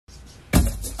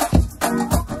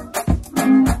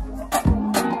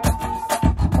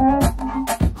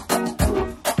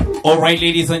Alright,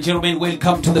 ladies and gentlemen,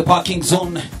 welcome to the Parking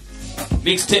Zone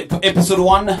Mixtape Episode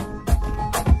 1.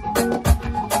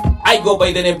 I go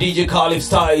by the name DJ Callif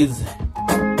Styles.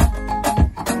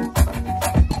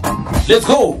 Let's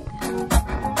go!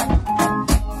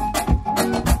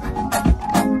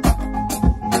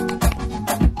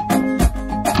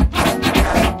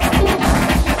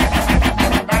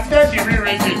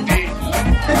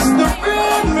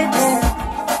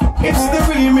 It's the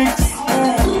remix.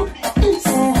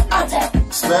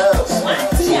 Smells.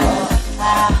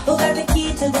 Who got the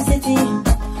key to the city? Who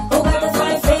got the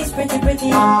fine face, pretty? I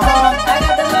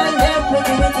got the man there,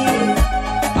 pretty.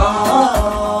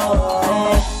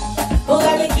 Who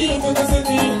got the key to the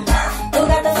city? Who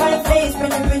got the fine face,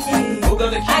 pretty? Who got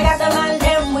the keys? I got the man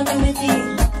there, pretty.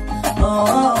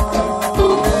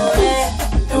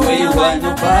 The way you want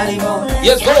nobody more.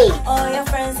 Yes, go! All your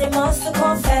friends, they must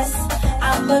confess.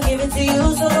 I'ma give it to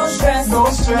you, so no stress.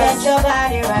 Get your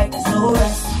body right, there's no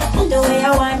rest. The way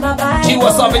I wind my body. Gee,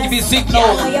 what's up, baby? Sick now.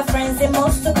 All your friends, they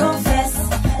must confess.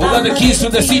 Who got the keys to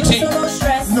the city? So no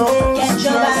stress. Get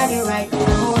your body right, there's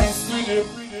no rest.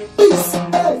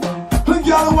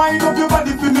 Girl, wind up your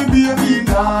body for me, baby.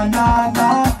 Nah.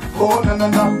 Oh, na.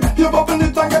 You bubble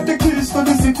it and get the keys to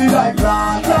the city like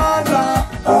la.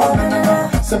 Oh, na.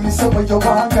 So me say what you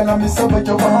want, girl, me say what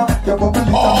you want. You bubble it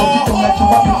and love it like you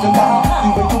want me to laugh. The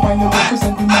way you wind, you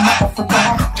representing Africa.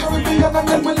 Caribbean and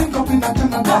then we link up in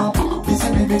Canada. Busy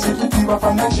me makes it with you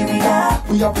from Nigeria.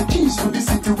 We have the keys to the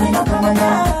city, we not come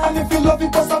now. And if you love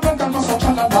it, pass around and go so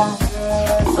Canada.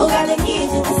 Who got the keys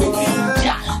to the city?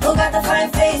 Who got the fine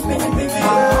face, pretty? I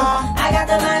got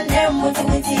the man them witty.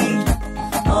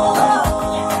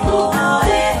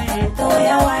 Yeah. The way I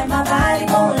wind my body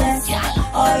boneless.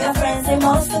 All your friends, they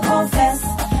must confess.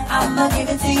 I'ma give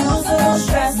it to you, so no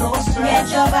stress. Get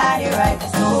your body right,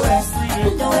 there's no rest.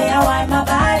 The way I wind my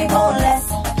body boneless.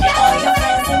 All your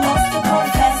friends, they must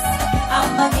confess.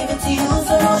 I'ma give it to you,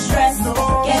 so no stress.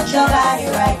 Get your body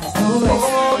right, there's no rest.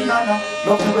 Oh, nana,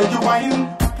 love the way you whine.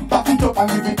 Back it up and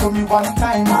give it to me one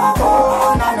time.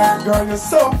 Oh, nana, girl, you're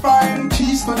so fine.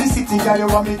 Keys to the city, girl, you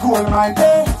want me gold, my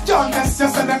day. John, yes, you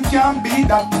say them can't beat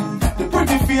that. The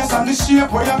pretty face and the shape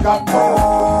where you got.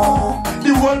 Oh,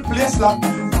 the whole place locked.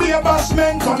 Be a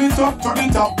bashman, turn it up.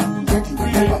 Ready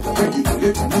to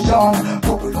the turn it on.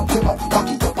 Bubble up your body, back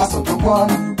it up, pass up the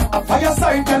one. A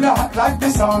fireside, girl, you hot like the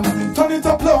sun. Turn it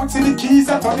up loud, see the keys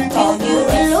and turn it on. You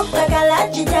look like a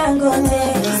lachi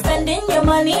dangote. Spending your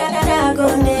money at a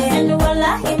dagote. And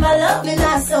wallahi, my love is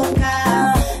not so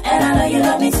calm. And I know you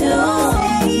love me too.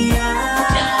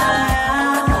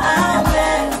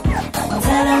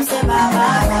 Tell them say bye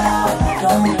bye.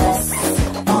 Don't rest.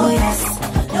 Oh yes,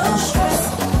 no stress.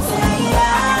 Say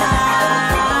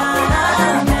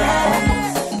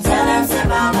tell them say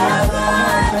bye bye.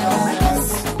 Don't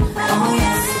rest. Oh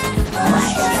yes,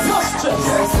 no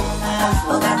stress.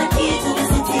 Who got the key to the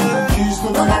city? Who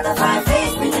got the fine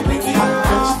face, pretty? I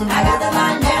got the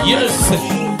man there. Yes.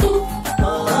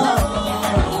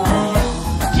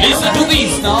 Listen to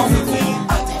these now.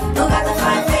 Who got the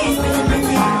fine face,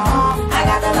 pretty? I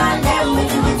got the man there,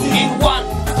 pretty. In 1,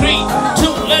 3,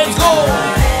 2, let's go!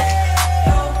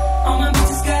 All my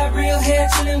bitches got real hair,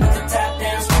 chillin' with the top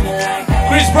down, screaming like hey.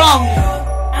 Chris Brown.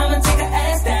 I'ma take her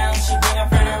ass down, she bring her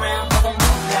friend around, fuck 'em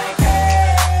like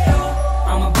hey.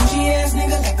 I'm a bougie ass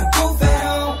nigga, like the roof at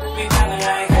home. We poppin'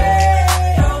 like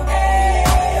hey,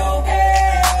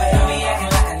 but don't be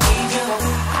acting like I need you.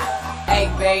 Hey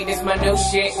babe, this my new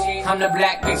shit. I'm the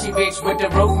black bitchy bitch with the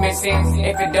roof missing.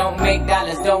 If it don't make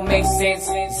dollars, don't make sense.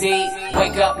 Z,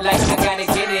 wake up like you gotta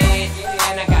get it.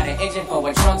 And I got an engine for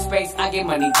a trunk space. I get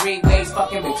money 3 ways,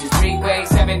 fucking bitches 3 ways.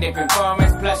 7 different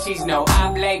formats, plus she's no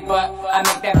oblate. But I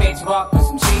make that bitch walk with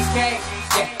some cheesecake.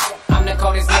 Yeah, I'm the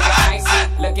coldest nigga I see.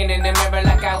 Looking in the mirror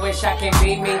like I wish I can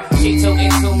be me. She too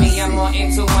into me, I'm more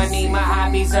into money. My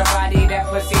hobbies, her body, that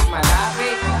pussy's my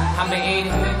hobby. I'ma eat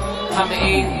it.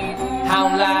 I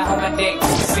don't lie, on my dick,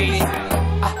 see it.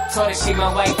 I told her she my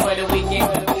wife for the weekend.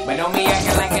 But don't be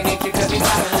acting like I need you, cause we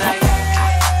poppin' like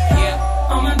yeah.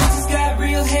 All my bitches got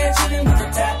real hair, chillin' with the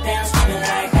top down, screaming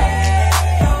like hey.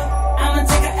 I'ma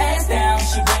take her ass down,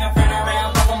 she bring her friend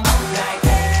around, fuck 'em like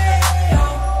hey.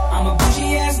 I'm a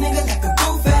bougie ass nigga, like the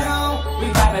roof at home. We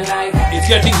poppin' like hey. It's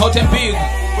getting hot and big.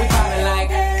 We poppin'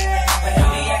 like hey, but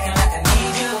don't be acting like I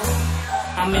need you.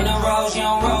 I'm in the rose, you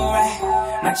don't roll right.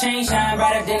 My chain shine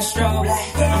brighter than strobe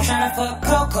light. I'm tryna fuck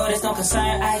Coco, this don't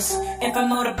concern ice. If I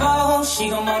motorboat, she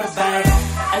gon' motorbike.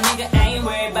 A nigga ain't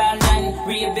worried about nothing.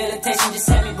 Rehabilitation just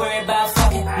had me worried about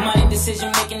fucking. Money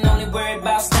decision making, only worried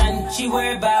about stunting. She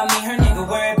worried about me, her nigga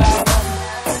worried about nothing.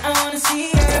 I wanna see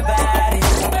her body.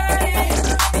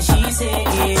 And she said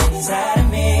yes.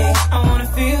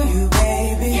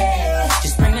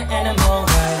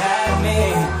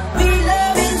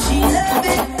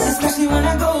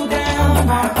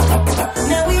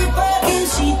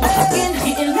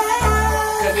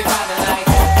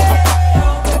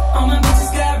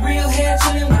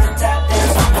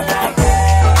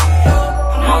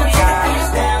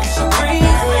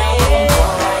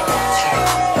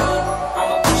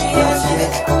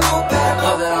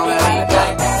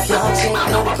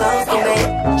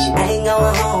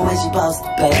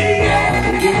 pay.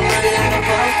 I'm getting money like I'm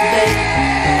supposed to be.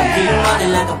 I'm getting money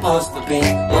like I'm supposed to be.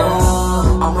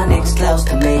 Oh, all my niggas close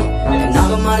to me. And all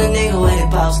the money nigga where they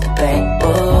supposed to pay.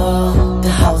 Oh, the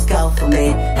hoes go for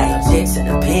me. And the chicks in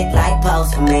the pit like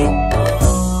post for me.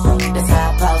 That's how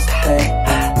I'm supposed to pay.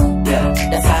 Yeah,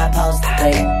 that's how I'm supposed to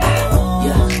pay.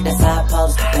 Yeah, that's how I'm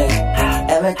supposed to pay.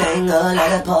 Everything look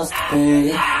like it's supposed to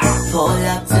be. Pull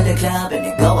up to the club and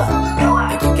it go up.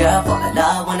 Make your girl fall in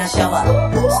love when I show up.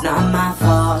 It's not my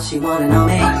fault, she wanna know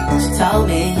me. She told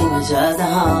me he was just a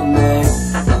hummer.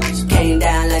 She came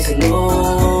down like she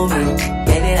knew me.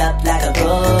 Gave it up like a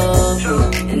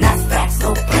groupie. And that's facts,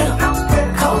 no printer.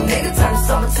 Cold nigga turn the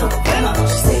summer to the winter.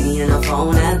 She say me in her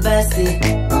phone at bestie,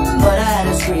 but I had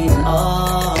her screaming,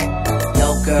 oh. Yo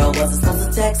girl, wasn't supposed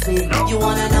to text me. You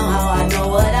wanna know how I know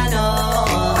what I know?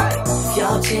 If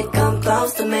your chick come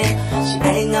close to me, she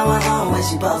ain't going home when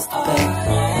she supposed to pay.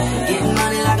 I'm getting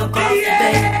money like I'm supposed to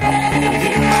pay. I'm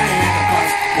getting money like I'm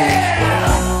supposed to pay.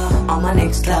 Oh, all my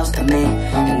niggas close to me.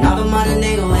 And all the money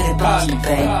nigga where they supposed to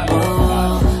pay.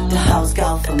 Oh, the hoes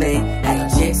go for me. And the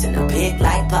chicks in the pit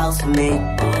like post for me.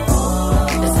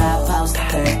 That's how I'm supposed to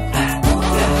pay.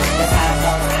 That's how I'm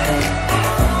supposed to pay.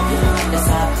 That's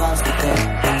how I'm supposed to pay.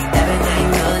 Everything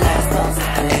good like it's supposed to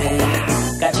pay.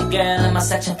 Got your girl in my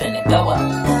section, finna go up.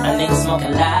 A nigga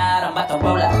smoking loud, I'm about to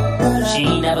roll up. She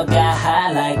ain't never got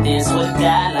high like this, with a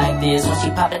guy like this. When she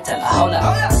pop it, tell her, hold up.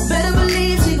 Better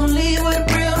believe she gon' leave with a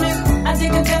real nigga. I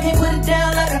take a jack, can't put it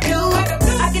down like I do.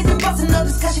 I get the boss, no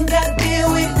discussion, gotta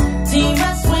deal with it. Team,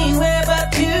 I swing, where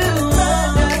about you?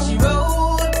 Now she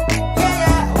roll.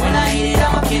 Yeah, when I hit it,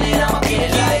 I'ma get it, I'ma get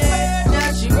it like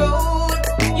now she roll.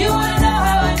 You wanna know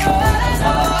how I know, I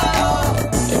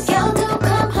know. If y'all don't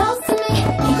come close to me,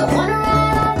 he gon' wanna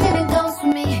ride off and it goes for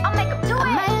me. I'll make him do it. I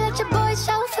might let your boy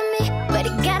show for me, but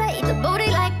he gotta eat the booty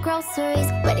like groceries.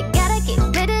 But he gotta get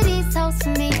rid of these hoes for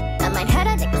me. I might have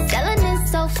a nigga selling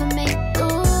his soul for me.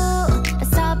 Ooh,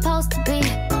 that's how I'm supposed to be.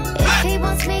 If he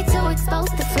wants me to expose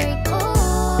the freak,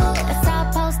 ooh, that's how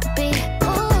I'm supposed to be.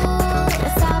 Ooh,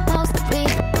 that's how I'm supposed to be.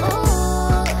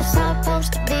 Ooh, that's how I'm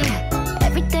supposed to be.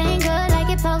 Everything good like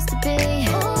it's supposed to be.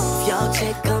 If your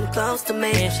chick come close to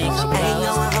me, she ain't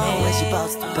going home when she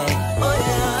supposed to pay.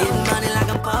 Getting money like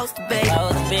I'm supposed to pay.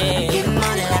 Getting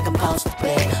money like I'm supposed to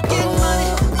pay.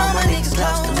 All my niggas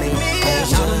close to me.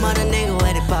 Show them all the nigga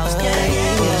where they supposed to pay.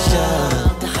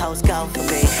 The house go for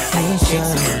me. Ain't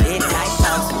chicks in the big night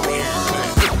supposed to be.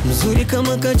 Mzuri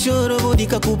kama kachoro bodi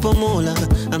kakupa mola.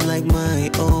 I'm like my,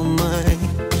 oh my.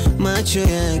 Macho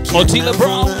yake Otila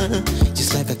Brown,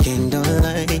 just like a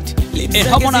candlelight. Lips and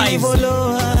Harmonize.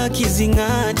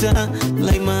 Kizingata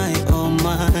like my, oh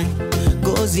my.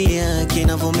 Gozi yake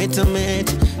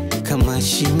inavyometameta kama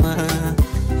shima.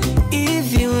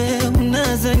 Hivi we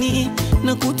unazani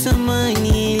na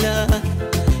kutamani la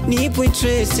nipo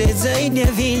interested zaidi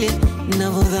ya vile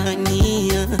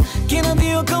navyodhania. Kina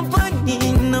bio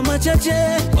kampani na machache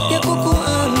ya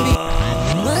kukuambi.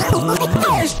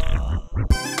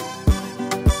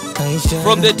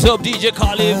 From the top DJ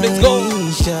Callif, let's go.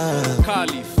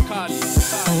 Callif.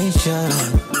 Aisha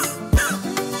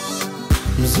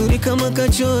mzuri kama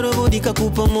kachoro bodi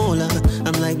kakupa mola.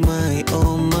 I'm like my,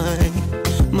 oh my.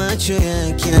 Macho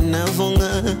yake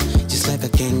yanavonga just like a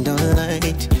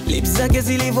candlelight. Lips zake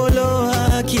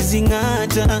zilivoloa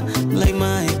kizingata like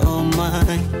my, oh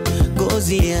my.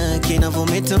 Gozi yake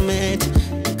inavyometameta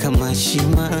kama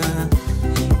shima.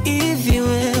 Hivi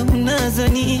we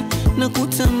unazani na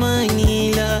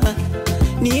kutamani la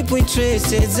nipo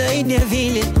interested zaidi ya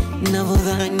vile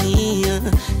navyodhania.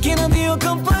 Kina bio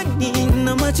kampani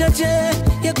na machache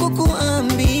ya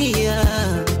kukuambia.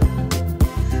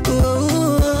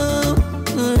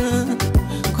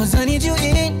 Cause I need you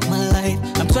in my life.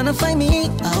 I'm tryna find me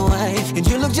a wife, and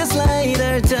you look just like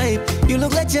her type. You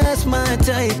look like just my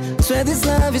type. Swear this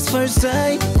love is first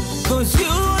sight. Cause you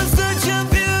are such a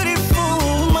beautiful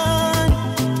woman.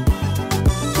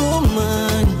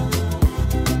 Woman,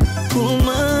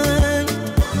 woman.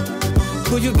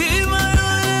 Could you be my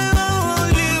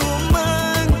only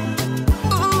woman?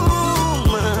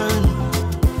 Woman,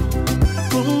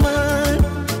 woman.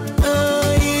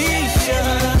 Aisha,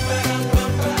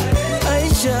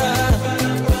 Aisha,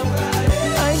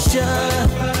 Aisha,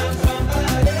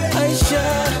 Aisha,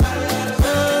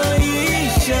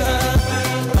 Aisha,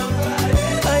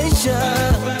 Aisha,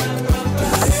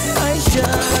 Aisha,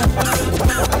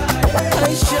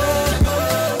 Aisha.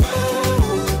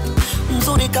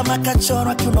 Mzuri kama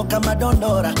kachoro, kiuno kama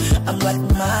dondora. I'm like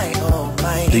my, oh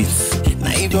my. This na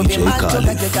hivyo bimacho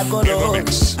kakeka kolo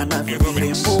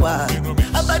anavyovirembua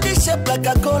abadishe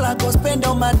plaka kola go spend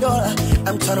all my dollar.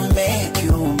 I'm tryna make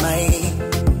you mine.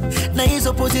 na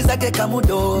hizo pozi zake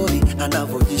kamudori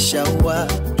anavojishaua.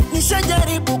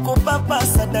 Nishajaribu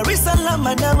kupapasa Dar es Salaam,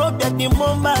 Nairobi hadi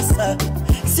Mombasa,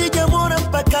 sijamwona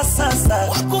mpaka sasa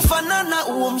wakufanana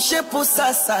uo mshepu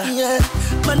sasa. Yeah.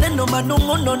 Maneno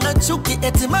manung'uno na chuki,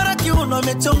 eti mara kiuno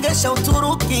amechongesha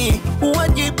Uturuki.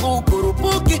 Uwajibu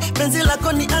kurupuki, penzi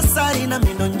lako ni asari na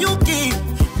mino nyuki.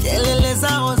 Kelele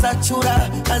zao za chura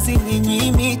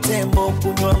hazininyimi tembo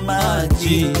kunywa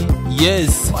maji. Yes.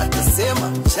 Watasema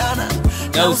mchana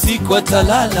na usiku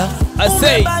watalala.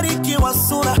 Umebarikiwa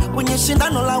sura kwenye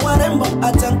shindano la warembo,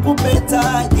 hata nikupe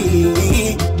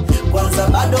taji. Kwanza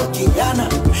bado kijana,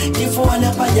 kifuani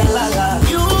hapajalala.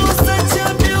 You such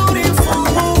a beautiful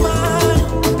woman.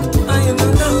 I am a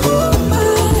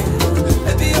woman.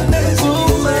 Baby, you're a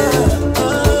woman.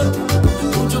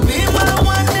 Would you be my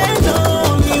one and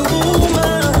only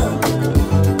woman?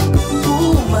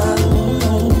 Woman,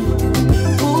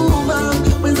 woman.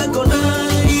 When's I gonna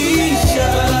Aisha?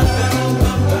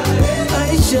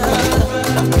 Aisha,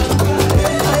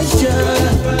 Aisha.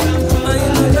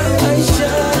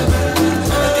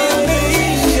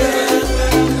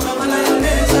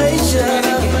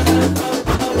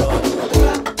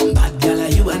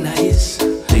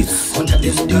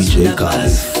 DJ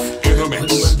Callif in the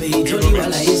mix.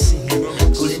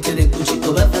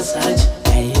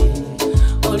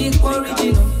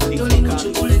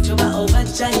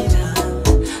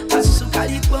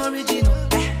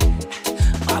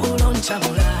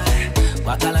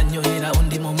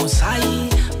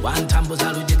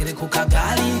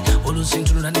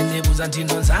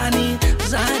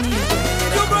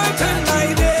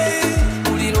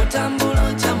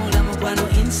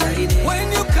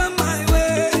 When you come my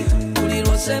way,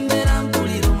 sembera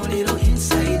muliro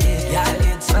inside.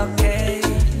 Yeah, it's okay.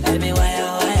 Let me wire.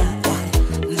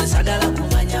 Nzisagala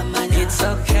kumanya manya. It's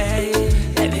okay.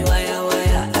 Let me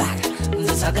wire.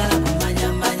 Nzisagala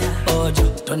kumanya manya. Ojo,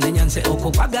 tonde nyanse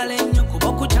okukwagala ennyo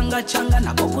kuboku changa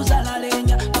nako kuzala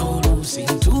lenya. Nolusi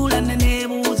ntula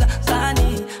nenebuuza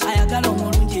zani ayagala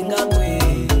omulungi nga gwe.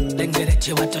 Lengere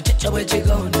kiwato kyecho bwe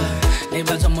kigonda.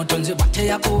 Nebaza omutonzi bwate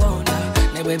yakuwona.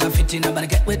 Nebwe bafitina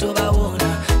baleke bwe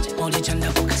tobawona. Oli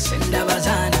chanda kukasenda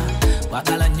bazana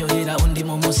wakala nyoyera undi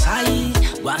mu musayi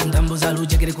wandambuza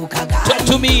lujegere kukaga. Talk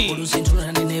to me.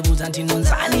 Olusintura nenebuza ntino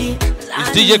nzani.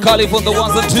 It's DJ Callif on the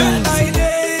ones and twos.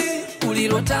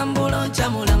 Uliro tambulo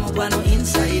chamula mugwano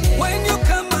inside. When you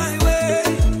come my way,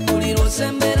 uliro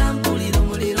sembera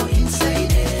muliro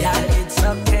inside. Yeah, it's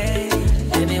okay.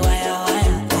 Let me wire.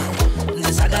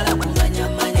 Nzisagala kumanya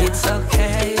manya. It's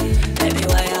okay. Let me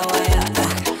wire.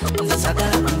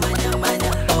 Nzisagala kumanya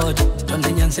manya.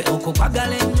 Tonde nyanse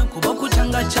okukwagala ennyo kuboku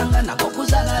changa nako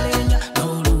kuzala lenya.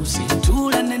 Nolusi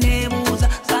ntula nenebuuza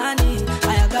zani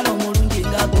ayagala omulungi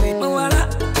nga gwe. Muwala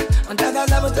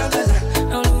ontagaza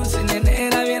nolusi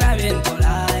neneerabira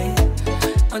byenkola.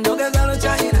 Onjogeza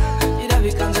lukyayira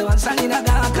irabika nze wansalira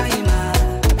gakayima.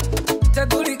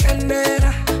 Tetuli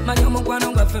kendeera manya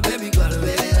omukwano gwaffe bebi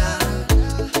gwalubeerera.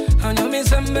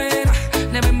 Onyumisa embeera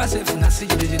ne bwe mba seefuna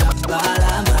sigiririra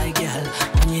bbala. My girl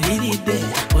onyiriridde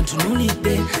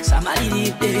ontunulidde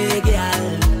samaliridde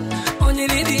girl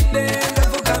onyiriridde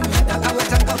ngafukamita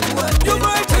awetanga kuwadde.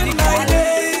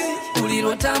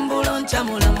 Uliro tambulo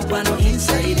nchamula mukwano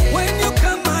inside. When you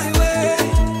come my way,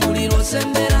 uliro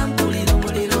sembera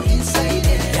muliro inside.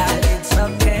 Yeah, it's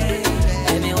okay.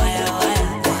 Let me wire.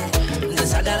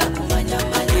 Nzisagala kumanya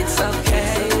manya. It's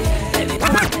okay. Let me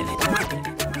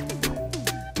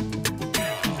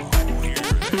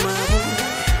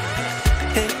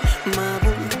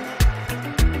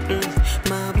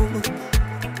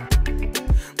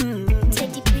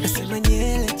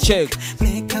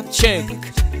Check.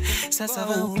 Sasa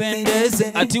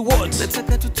upendeze ati what?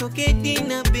 Nataka tutoke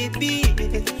dina baby.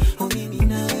 Mimi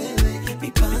na wewe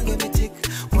mipango imetika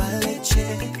wale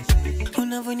check.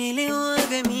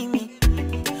 Unavonielewaga mimi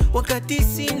wakati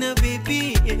sina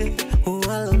baby.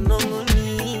 Wala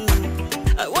nongoni.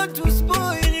 I want to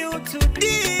spoil you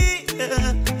today.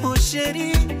 Oh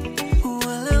sheri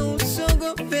wala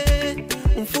usogope.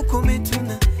 Mfuko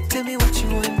umetuna. Tell me what you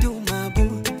want do my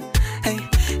boo. Hey,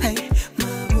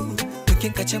 my boo. We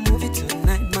can catch a movie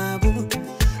tonight, my boo.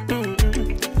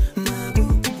 My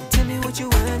boo. Tell me what you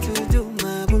want to do,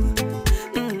 my boo.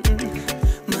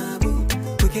 My boo.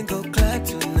 We can go club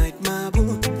tonight, my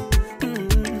boo.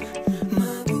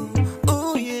 My boo.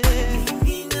 Oh yeah.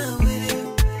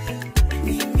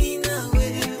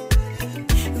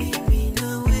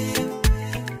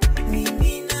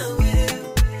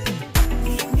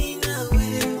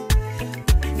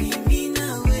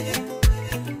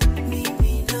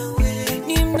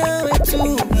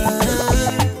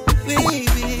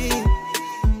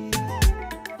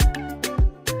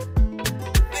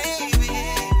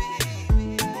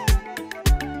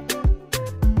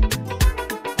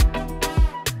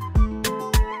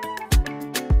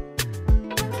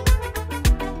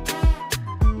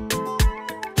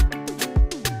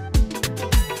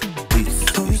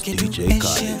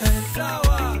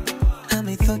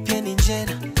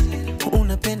 jera,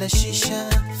 unapenda shisha.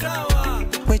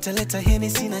 Waita leta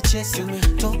Hennessy na chesa.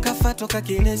 Toka fa toka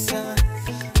kilesa,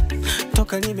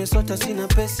 toka nimesota sina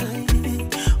pesa.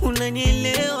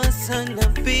 Unanielewa sana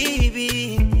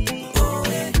baby.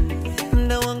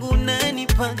 Mda wangu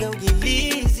unanipaga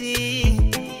ugilizi.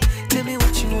 Tell me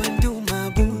what you wanna do, my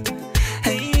boo.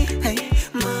 Hey, hey,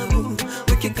 my boo.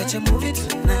 We can catch a movie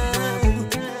tonight,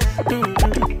 my boo.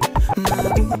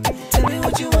 Tell me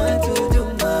what you want to do,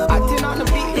 my boo. Acting on the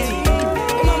beat,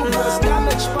 you know the most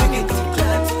damage from it.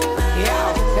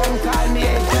 Yeah, them call me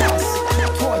a class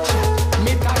torture.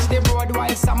 Me touch the road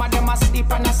while some of them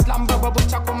asleep and a slumber. But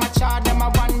which I come a charge them a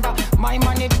wonder. My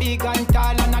money big and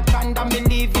tall and a candle. Me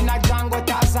live in a Django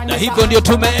Tarzan. Na hivyo ndio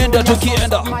tumeenda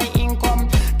tukienda. My income,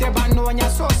 they ban know your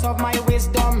source of my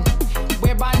wisdom.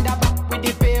 We band back with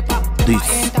the paper.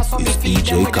 This is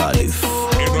DJ Callif.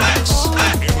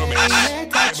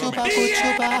 Chupa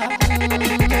kuchupa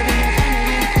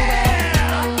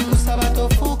Kusabato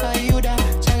fuka yuda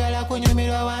Chagala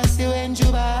kunyumirwa wansi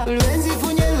wenjuba Lwenzi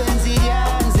funye lwenzi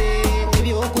yanze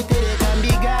Ebi okutereka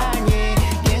mbiganye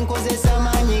Yenkoze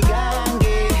samanyi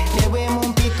gange Newe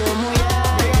mumpito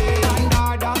muyaye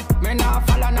Andada, me na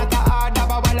fala na taada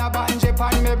Babala banje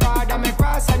pan me bada Me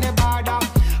cross and me bada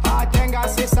Atenga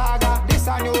si saga This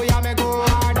a new ya me go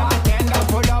harder Atenda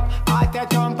pull up Ate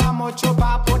tumpa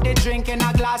muchupa Put the drink in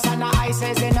a glass and a ice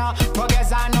is in a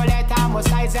Progress and no let mo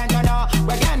size and no no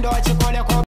We can do it you call it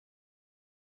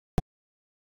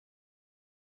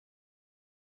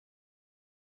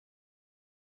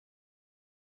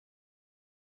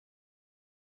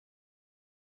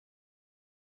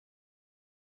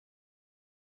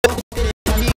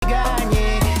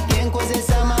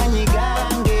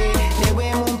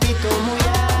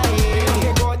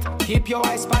Keep your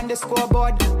eyes on the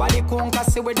scoreboard. Bali kunka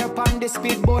see with up on the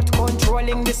speedboat.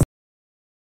 Controlling the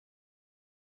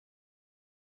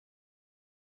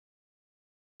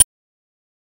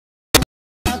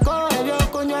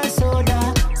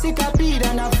soda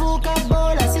sikapira na fuka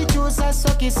bola sichusa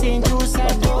soki sinchusa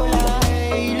dola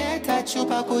leta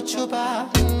chupa kuchupa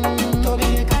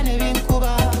tobirikane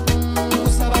binkuba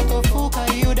kusabato fuka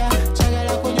yuda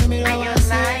chagala kunyumira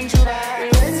wasanjuba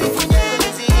lwenzi funye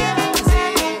lwenzi yanze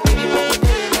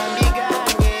ebibokutera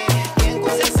mbiganye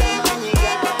yenkoze samanyi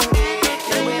gange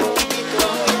ewe mukito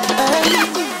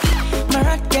my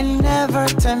heart can never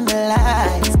turn the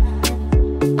lights.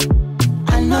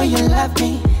 I know you love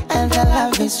me, and the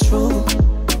love is true.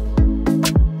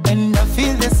 And I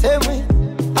feel the same way,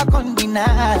 I can't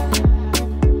deny.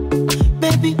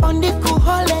 Baby, on the cool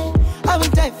hole, I will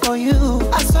die for you.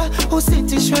 I saw who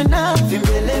sit you now.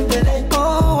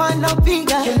 Oh, I know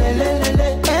bigger.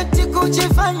 Eti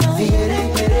kujifanya.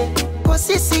 Kwa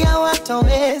sisi ya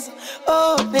watoweza.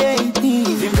 Oh, baby.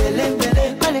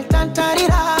 Mane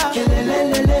tantarira.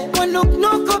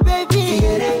 Wanuknuko, baby.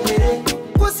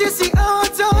 Kwa sisi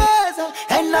watoweza.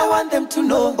 And I want them to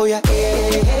know. Oh, yeah,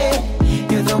 yeah.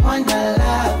 You're the one I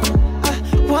love.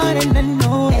 I want them to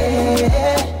know.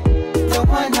 The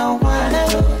one I want.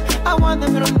 I want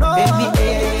them to know. Baby,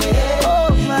 oh,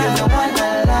 you're the one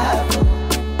I love.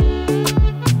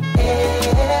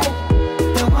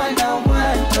 The one I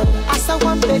want. As I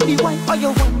want, baby, why all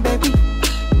you want, baby?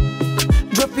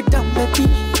 Drop it down, baby.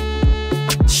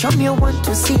 Show me what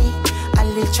to see. I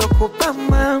let you go,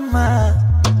 mama.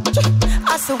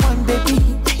 As I want, baby.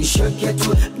 You should get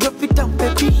to it. Drop it down,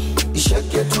 baby. You should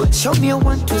get to it. Show me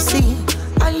what to see.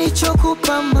 I let you go,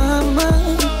 mama.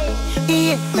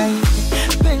 Yeah,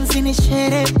 penzi ni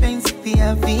shere, penzi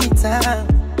pia vita.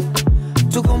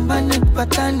 Tugombane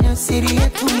patane siri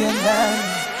yetu ya ndani.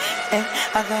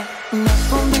 Aga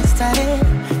napombe stare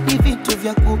ni vitu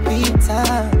vya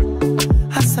kupita.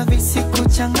 Hasa visiku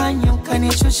changanya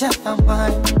ukanishusha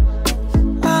pambani.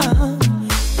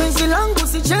 Penzi langu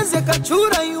sicheze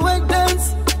kachura iwe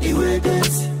dance. Iwe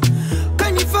dance.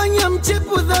 Kanifanya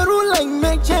mchepu dharura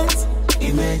emergency.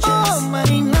 Oh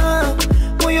maina,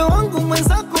 moyo wangu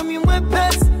mwenzako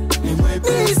mimwepesi.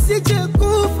 Nisije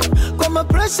kufa kwa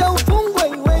mapresha ufungwe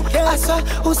iweke. Asa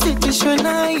usitishwe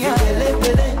naye.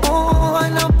 Oh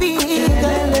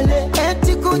anapiga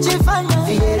eti kujifanya.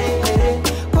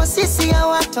 Kwa sisi ya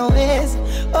watoweza.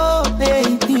 Oh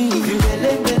baby.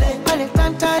 Ale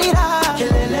tantarira.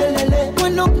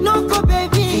 Wanuknuko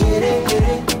baby.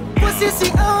 Kwa sisi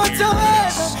ya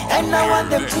watoweza. And I want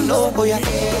them to know. Oh yeah,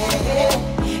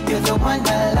 you're the one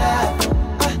I love.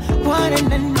 I want them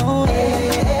to know.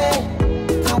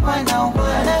 The one I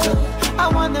want. I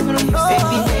want them to know.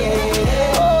 Baby,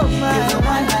 oh my, you're the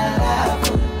one I love.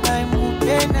 I'm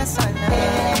moving sana.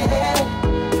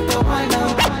 The one I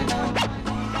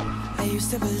want. I used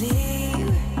to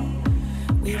believe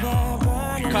we were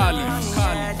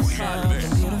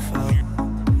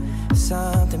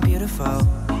Something beautiful.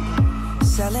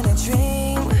 Selling a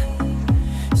dream.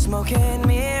 Smoking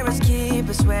mirrors keep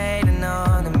us waiting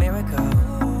on a miracle.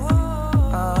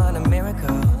 On a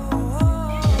miracle.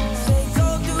 Say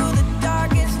go through the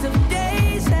darkest of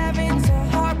days, having to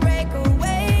heartbreak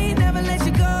away. Never let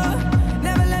you go,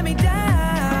 never let me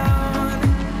down.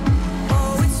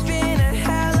 Oh, it's been a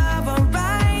hell of a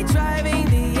ride, driving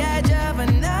the edge of a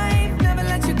knife. Never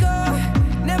let you go,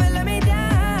 never let me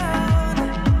down.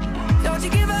 Don't you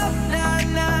give up, nah,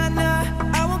 nah, nah.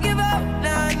 I won't give up,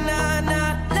 nah, nah,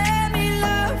 nah. Let me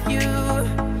love you,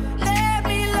 let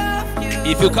me love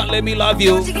you. If you can't let me love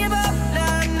you, Don't you give up,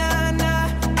 nah, nah,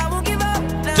 nah. I won't give up,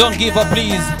 nah, don't give up,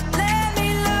 please. let me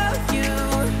love you,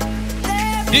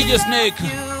 let me DJ Snake,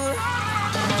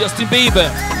 Justin Bieber.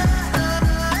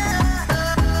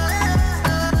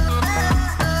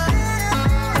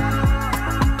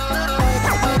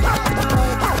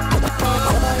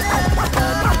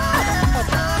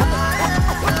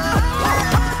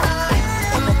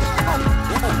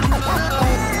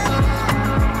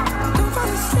 Don't fall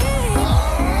asleep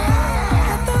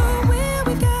at the wheel.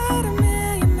 We got a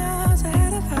million miles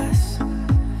ahead of us,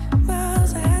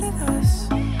 miles ahead of us.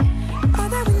 All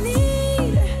that we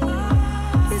need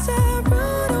is a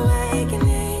rude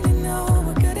awakening to know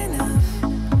we're good enough.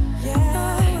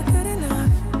 Yeah, we're good enough.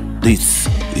 This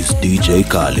is DJ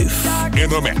Callif. In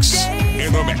the mix.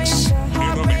 In the mix.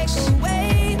 In the mix.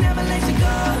 Never let you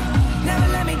go, never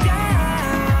let me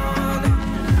down.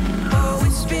 Oh,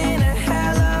 it's been a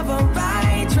hell of a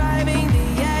ride, driving the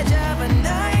edge of a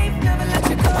knife. Never let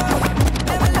you go,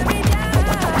 never let me down.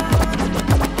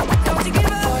 Don't you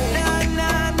give up, nah,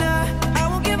 nah, nah. I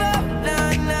won't give up,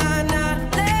 nah, nah, nah.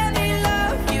 Let me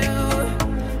love you,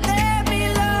 let me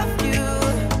love you.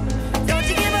 Don't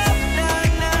you give up, nah,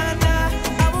 nah, nah.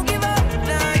 I won't give up,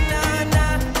 nah, nah,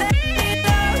 nah. Let me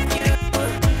love you,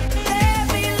 let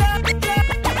me love you.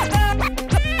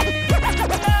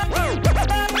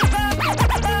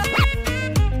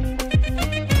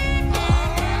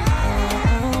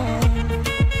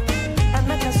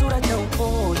 Ana kasura cha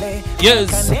upole. Yes.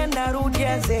 Kanenda rudi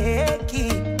ya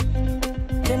zeheki.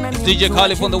 Tena ni DJ mtu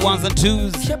Callif wa on the ones and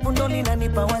twos. Shepu ndo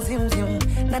linanipa wazimzim.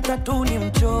 Na tatu ni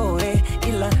mchore.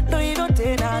 Ila ndo hilo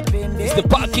tena pende. It's the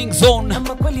Parkimg Zone,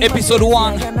 Ama kweli episode mapenzi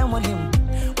 1. hayana mwalimu.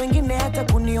 Wengine hata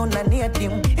kuniona ni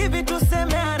adimu. Hivi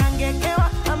tuseme anangekewa,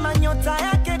 ama nyota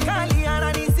yake kali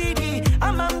ananizidi,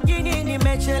 ama mjini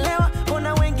nimechelewa.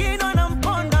 Kuna wengine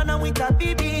wanamponda na mwita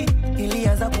bibi.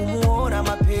 Nilianza kumuona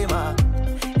mapema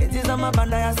enzi za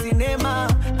mabanda ya sinema,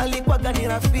 alikuwaga ni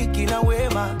rafiki na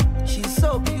wema. She's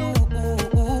so cute,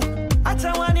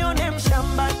 acha wanione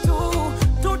mshamba tu,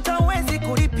 tutawezi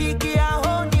kulipigia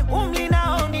honi. Umri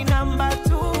nao ni namba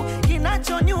tu,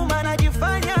 kinacho nyuma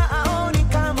najifanya aoni.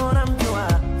 Kama unamjua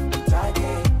mtaje,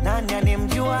 nani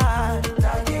anemjua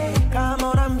mtaje.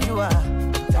 Kama unamjua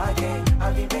mtaje,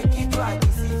 avipe kichwa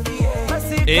kisifie.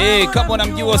 Basi Kama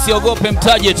unamjua usiogope,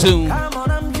 mtaje tu. kama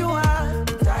unamjua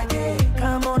mtaje,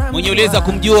 kama unamjua Mwenye uliweza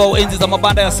kumjua enzi za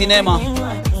mabanda ya sinema.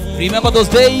 Remember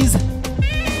those days?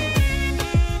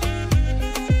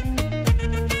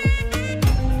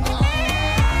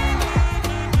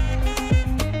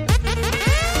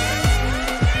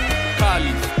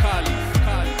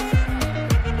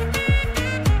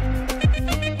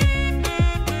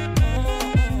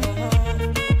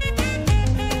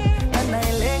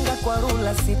 anaelenga kwa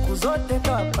rula siku zote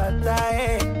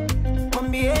twapatae.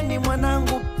 Mwambieni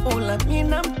mwanangu pula, mimi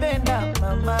nampenda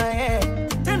mamae.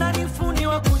 Tena ni fundi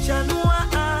wa kuchanua,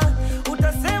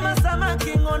 utasema samaki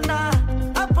ng'onda.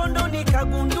 Hapo ndo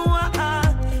nikagundua,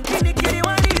 mimi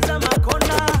kiliwaliza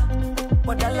makonda.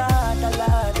 Wadala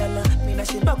dala dala, mimi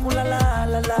nashiba kulala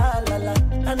la la la la.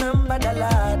 Anamba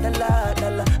dala dala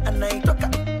dala, anaitoka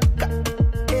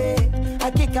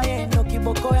hakika yeye ndo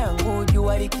kiboko yangu.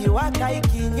 Jua likiwaka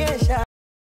ikinyesha,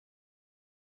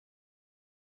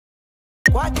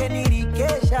 kwake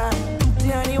nilikesha.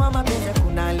 Mtihani wa mapenzi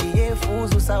kuna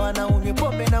aliyefuzu, sawa na unywe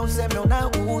pombe na useme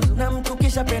unauzu, na mtu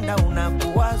kisha penda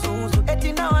unakuwa zuzu.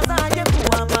 Eti nawazaje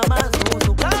kuwa mama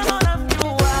zuzu. Kama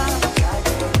unamjua,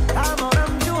 kama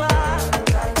unamjua,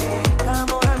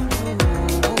 kama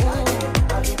unamjua,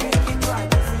 avipe kichwa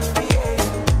kisifie.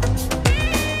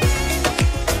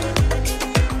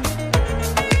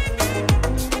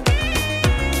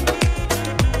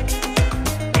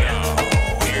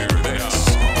 Hear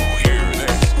this. Hear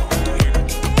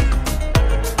this.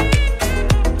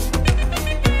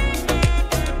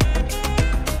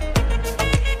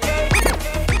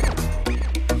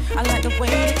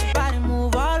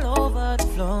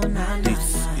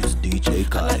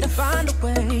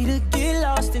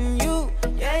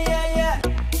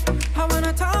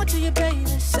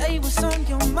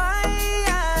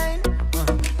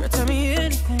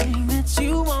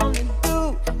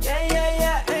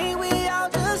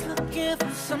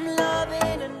 love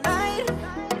in the night.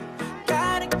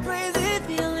 Got a crazy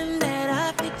feeling that I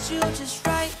fit you just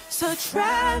right. So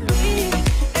try me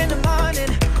in the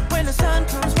morning when the sun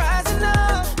comes rising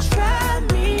up. Try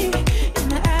me in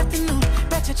the afternoon,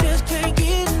 bet you just can't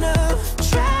get enough.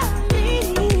 Try me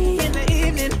in the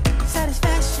evening,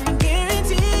 satisfaction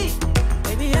guaranteed.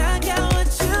 Baby, I got what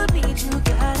you need, you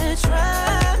gotta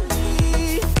try me.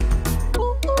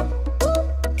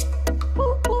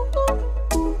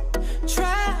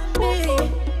 Try me.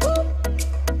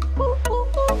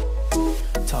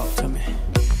 Talk to me.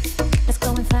 Let's go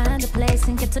and find a place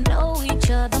and get to know each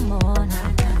other more.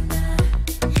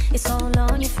 It's all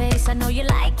on your face, I know you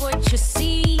like what you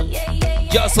see.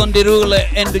 Jason Derulo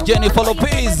and Jennifer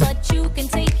Lopez. But you can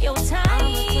take your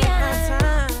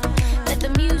time. Let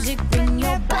the music bring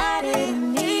your body to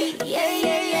me.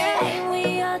 And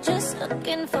we are just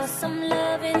looking for some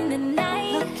love in the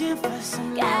night.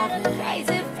 Got a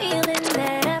crazy feeling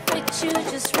that I fit you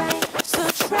just right. So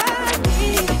try me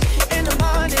in the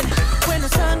morning when the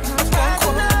sun comes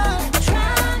rising up.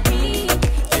 Try me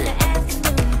in the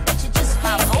afternoon, but you just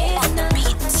can't get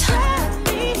enough. Try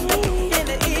me in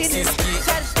the evening,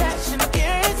 satisfaction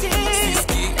guaranteed.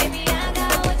 Baby, I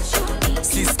got what you need.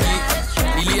 Siski,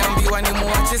 niliambiwa ni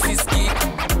muache Siski.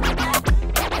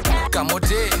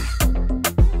 Kamote,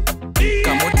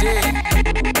 kamote,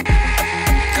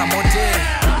 kamote.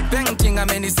 Painting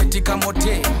ameniseti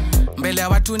kamote. Mbele ya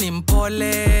watu ni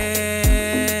mpole,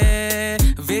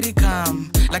 very calm,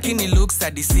 lakini looks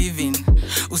are deceiving.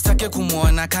 Usitake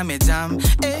kumuona kame jam.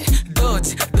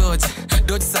 Dodge, dodge,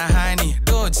 dodge sahani,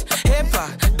 dodge hepa,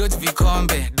 dodge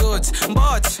vikombe, dodge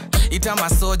mboch, ita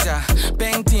masoja.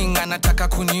 Painting anataka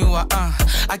kuniua,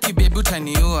 akibebi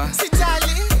utaniua.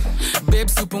 Sijali,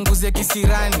 babes upunguze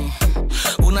kisirani,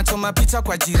 unachoma picha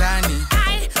kwa jirani.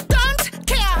 I don't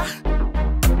care.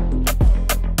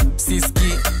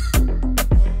 Siski,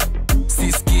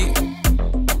 Siski,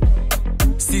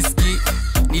 Siski,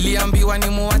 niliambiwa ni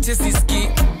muache Siski.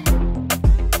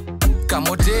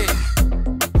 Kamote,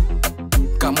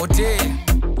 kamote,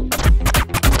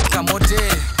 kamote,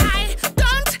 I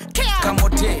don't care.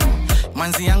 Kamote,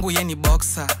 manzi yangu ye ni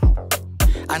boxer,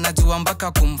 anajua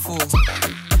mpaka kumfu.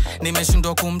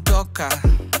 Nimeshindwa kumtoka,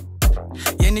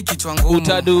 ye ni kichwa ngumu.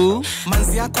 Utadu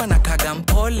manzi yako anakaga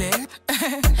mpole.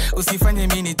 Usifanye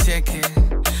mimi nicheke,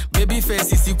 baby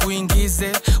face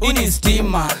isikuingize. Uni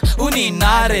stima, uni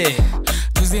nare.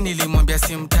 Juzi nilimwambia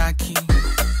simtaki,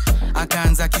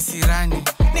 akaanza kisirani.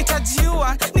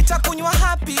 Nitajiua, nitakunywa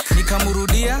happy.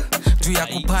 Nikamurudia juu ya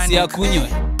kupani. Si akunywe.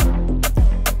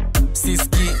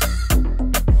 Siski,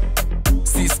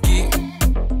 Siski,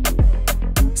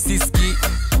 Siski,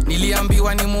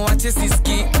 niliambiwa ni muache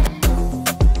Siski.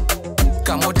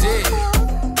 Kamote,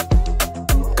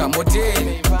 kamote,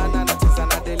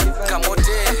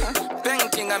 kamote.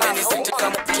 Painting ameniseti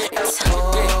kamote.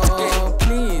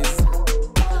 Please,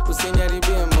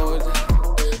 usiniharibie mood.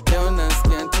 Leo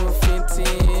nasikia tu fiti,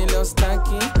 leo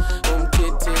staki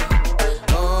umkiti.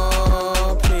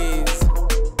 Please,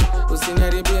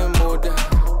 usiniharibie mood.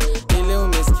 Ile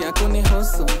umesikia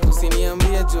kunihusu,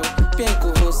 usiniambie jo pia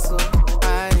kuhusu.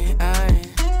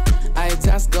 I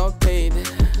just got paid,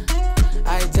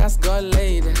 I just got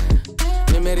laid.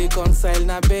 Nime reconcile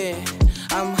na be,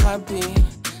 I'm happy.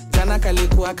 Jana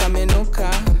kalikuwa kamenuka,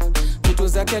 vitu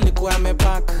zake alikuwa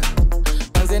amepaka.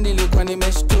 Manze nilikuwa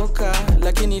nimeshtuka,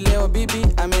 lakini leo bibi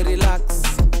amerelax.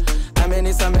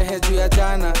 Amenisamehe juu ya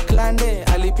jana, klande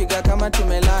alipiga kama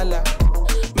tumelala.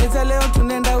 Meza leo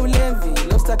tunenda ulevi,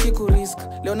 leo sitaki kurisk,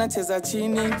 leo nacheza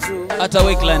chini juu. Hata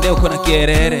we klande uko na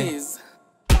kierere.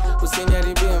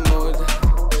 Usiniharibie mood.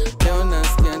 Leo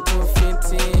nasikia tu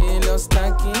fiti, leo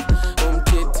staki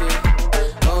umkiti.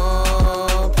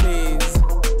 Please,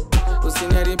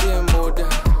 usiniharibie mood.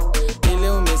 Ile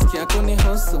umesikia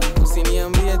kunihusu,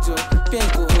 usiniambie jo pia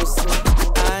kuhusu.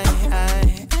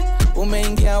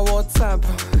 Umeingia WhatsApp,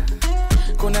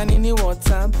 kuna nini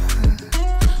WhatsApp?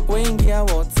 Weingia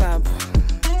WhatsApp,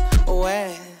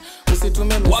 we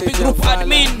usitume message group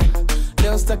admin.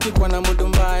 Leo sitaki kuwa na mudu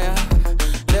mbaya.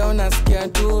 Leo nasikia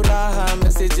tu raha,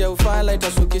 message ya ufala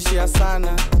itashukishia sana.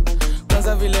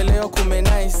 Kwanza vile leo kume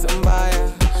nice mbaya.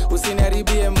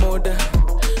 Usiniharibie muda,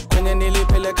 kwenye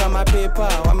nilipeleka mapepa.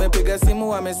 Wamepiga simu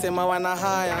wamesema wana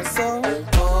haya. So,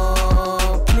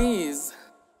 please,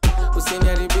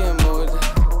 usiniharibie muda.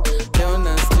 Leo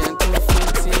nasikia tu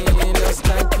fiti, leo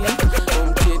staki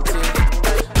umkiti.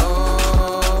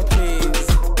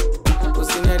 Please,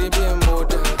 usiniharibie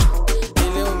muda.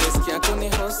 Ile umesikia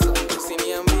kunihusu,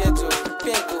 usiniambie jo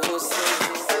pia kuhusu.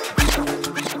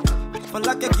 For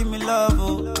like give me love,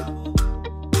 oh.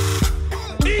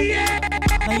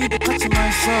 Now you the touch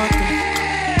my soul.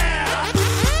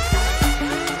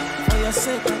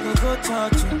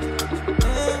 church.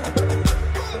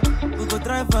 We go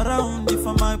drive around if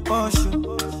I my Porsche.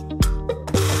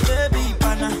 Baby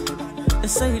pana, they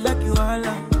say you like you all.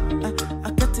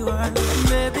 I get you all.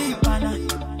 Baby pana,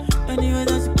 anywhere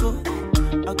that you go,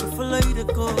 I can follow you to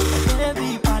go.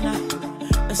 Baby pana,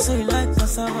 they say you like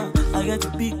cassava, I get to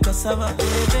be cassava.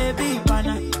 Hey, baby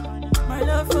pana, my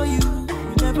love for you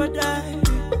will never die,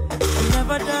 will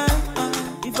never die.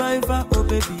 Iva, oh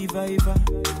baby, Iva.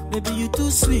 Baby, you too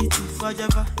sweet, if I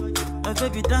ever. My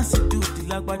baby dance it to the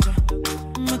lagwaja.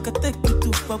 Make a take you to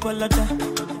Babalada.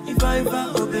 Iva,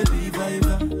 oh baby, Iva.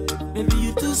 Baby,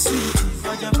 you too sweet, if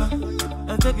I ever.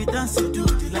 My baby dance it to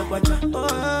the lagwaja.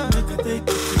 Oh, make a take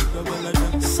you to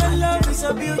Babalada. So love is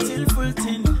a beautiful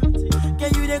thing.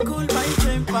 Can you they cool my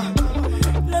temper?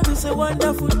 Love is a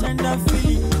wonderful, tender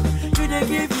feeling. You they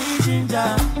give me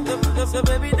ginger. So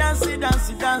baby, dance it.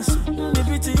 The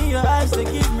beauty in your eyes, they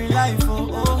give me life,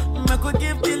 oh. I could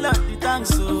give the Lord the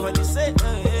thanks, oh. For the sake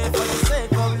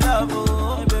of love,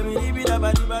 oh. Baby, leave it up,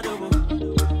 I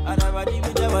never leave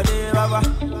it up, baba.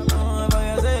 Oh, for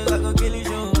your sake, I could kill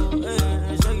you,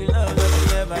 show you love that you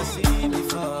never seen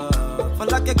before. For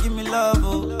like you give me love,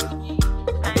 oh.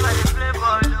 Now you the play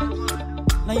ball,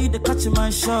 now you the catch my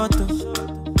shot, oh.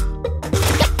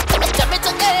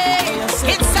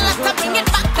 It's a lot to bring it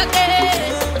back again.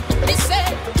 They say,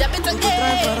 jump it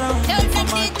again. Tell me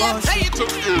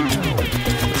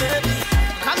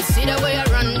come see the way I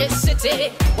run this city,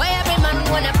 where every man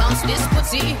wanna bounce this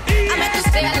pussy. I make you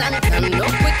stay a long time, no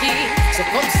quickie. So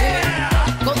come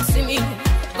see me.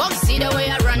 Come see the way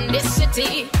I run this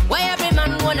city, where every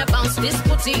man wanna bounce this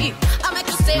pussy. I make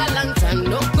you stay a long time,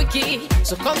 no quickie.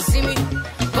 So come see me.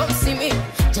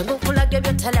 Jango kula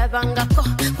gebyo talabangako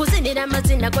kuzinira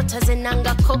mazina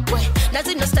gotazinangako gwe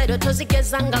nazino style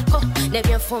tozigezangako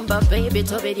nebyafumba baby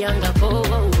toberyangako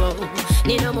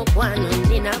nina mukwano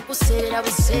nina kuserera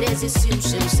buserezi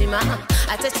simsima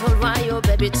ate tolwayo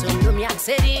baby tundumya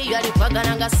seri yali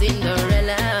kwagalanga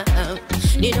Cinderella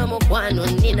nina mukwano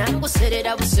nina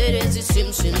kuserera buserezi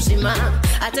simsima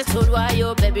ate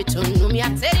tolwayo baby tundumya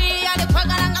seri yali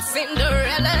kwagalanga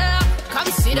Cinderella. Come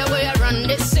see the way I run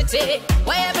this city,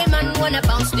 where every man wanna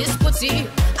bounce this pussy.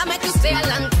 I make you stay a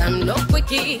long time, no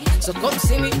quickie. So come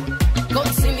see me. Come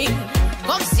see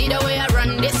the way I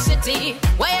run this city,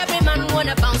 where every man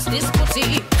wanna bounce this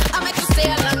pussy. I make you stay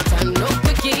a long time, no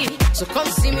quickie. So come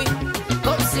see me.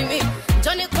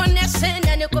 Johnny connection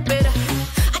and nikupera.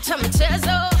 Acha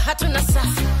mchezo hatuna saa.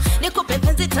 Nikupe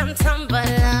penzi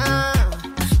tamtambala.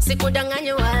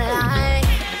 Sikudanganya walai.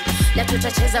 Na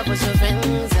tutacheza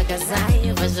vujoven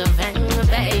zagazai vujoven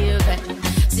baby.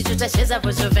 Si tutacheza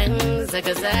vujoven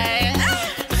zagazai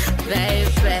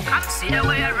baby. Come see the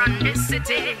way I run this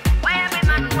city, where every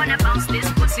man wanna bounce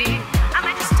this pussy. I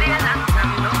make you stay a long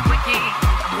time, no quickie.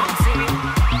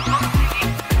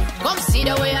 Come see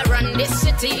the way I run this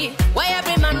city, where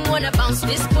every man wanna bounce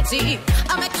this pussy.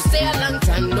 I make you stay a long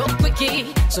time, no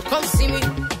quickie. So come see me.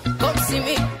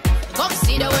 Come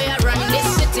see the way I run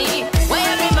this city, where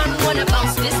every man wanna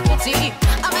bounce this pussy.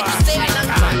 I make you stay a long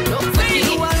time, no quickie.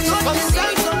 So come see me.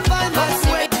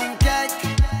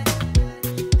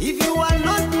 If you are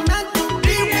not meant to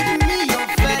be with me, you're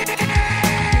fake.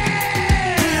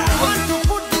 You want to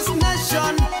put this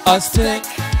nation at stake.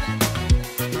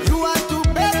 You want to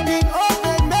bake me up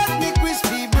and make me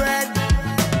crispy bread.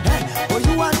 Or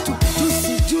you want to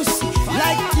juicy,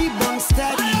 like T-Bone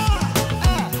steady.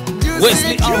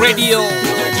 Wesley on radio,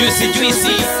 juicy.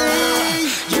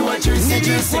 You are juicy.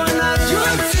 You are sweet.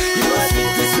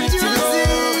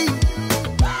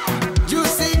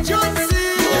 Juicy.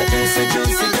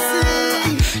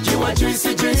 You are juicy.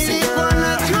 You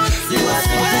are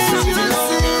sweet.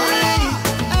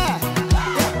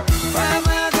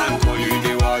 Fire can cool you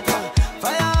the water.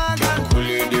 Fire can cool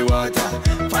you the water.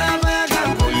 Fire can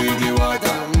cool you the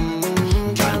water.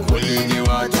 Can cool you the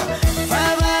water.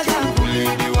 Fire can cool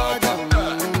you the water.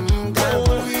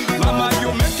 Mama,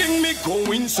 you making me go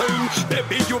insane.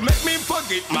 Baby, you make me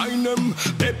forget my name.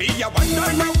 Baby, I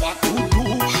wonder now what to do.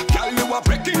 Girl, you are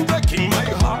breaking my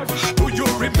heart. Do you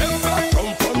remember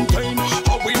from Fontaine?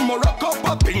 How in Morocco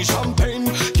popping champagne?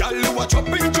 Girl, you are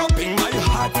chopping my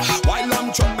heart. While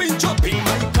I'm chopping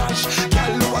my cash.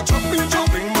 Girl, you are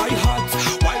chopping my heart.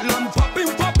 While I'm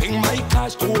popping my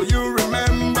cash. Do you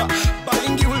remember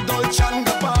buying you Dolce &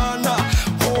 Gabbana?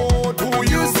 Oh, do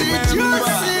you remember?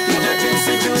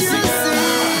 Juicy.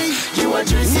 You are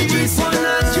juicy. You are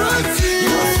sweet.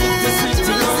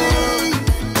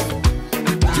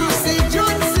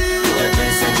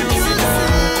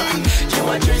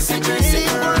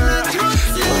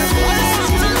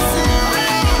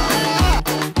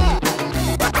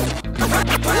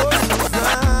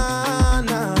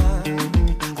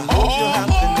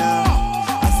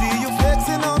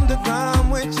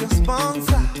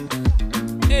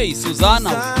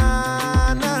 Susanna.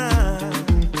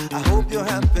 I hope you're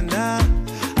happy now.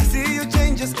 I see you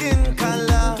change your skin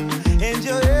color and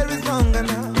your hair is longer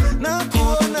now. Na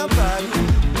kuona bali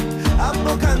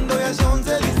hapo kando ya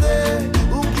Champs-Elysees,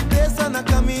 ukitesa na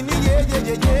kamini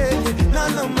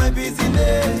none of my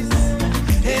business.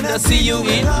 And I see you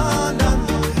in London,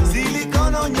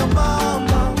 silicone on your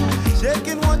mama,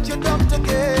 shaking what your doctor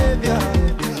gave ya,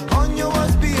 on your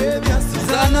worst behavior,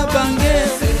 Susanna Bange.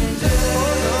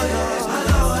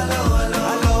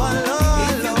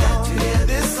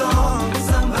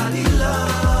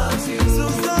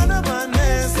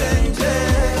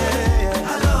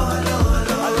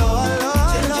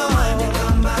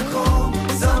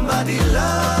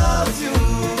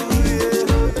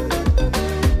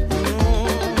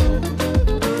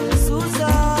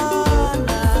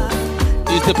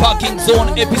 The Parking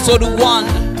Zone episode 1.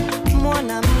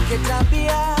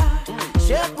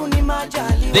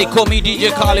 They call me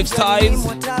DJ Callif Styles.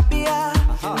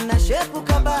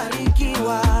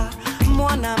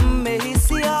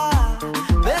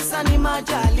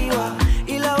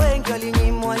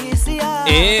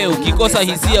 Ukikosa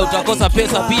hisia utakosa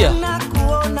pesa pia.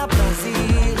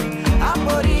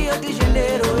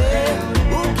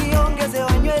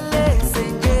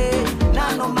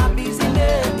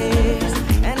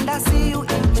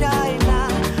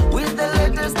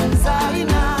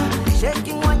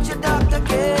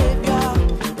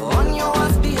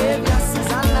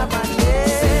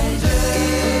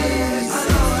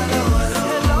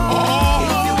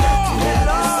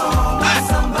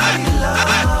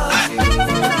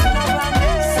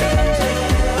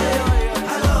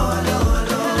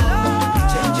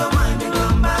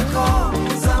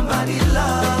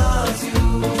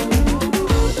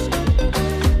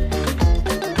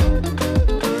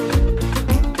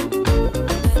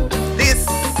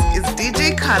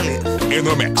 In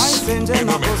the mix. In the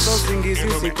mix.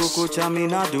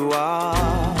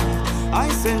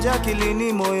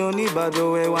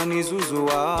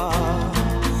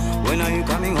 When are you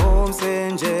coming home,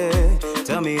 Senje?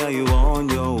 Tell me, are you on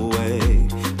your way?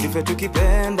 Kife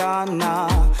tukipendana,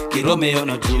 Romeo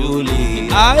na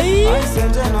Juliet.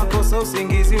 Senje nakosa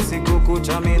usingizi usiku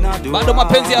kucha mimi nadua. Bado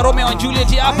mapenzi ya Romeo na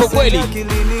Juliet hapo kweli.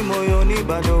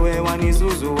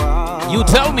 You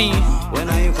tell me. When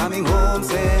are you coming home,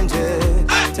 Senje?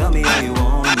 Tell me, are you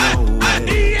on your way?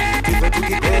 Kife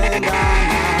tukipendana,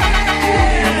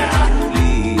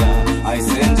 I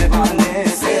Senje bane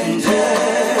Senje.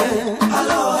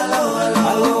 Hello, hello, hello,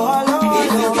 hello, hello.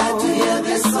 If you got to hear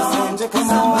this song,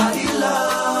 somebody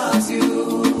loves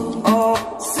you. Oh,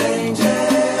 Senje.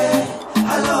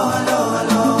 Hello, hello,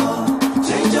 hello.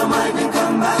 Change your mind and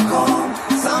come back home.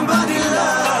 Somebody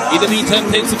loves you. In the meantime,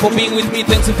 thanks you for being with me.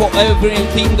 Thanks you for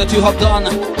everything that you have done.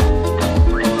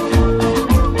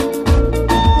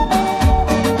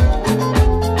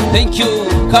 Thank you,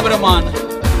 cameraman.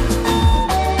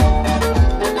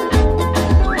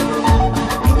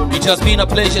 It has been a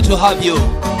pleasure to have you.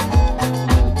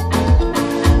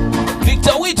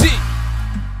 Victor Witty.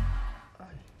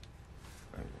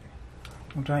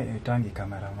 Utangi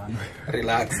cameraman.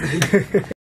 Relax.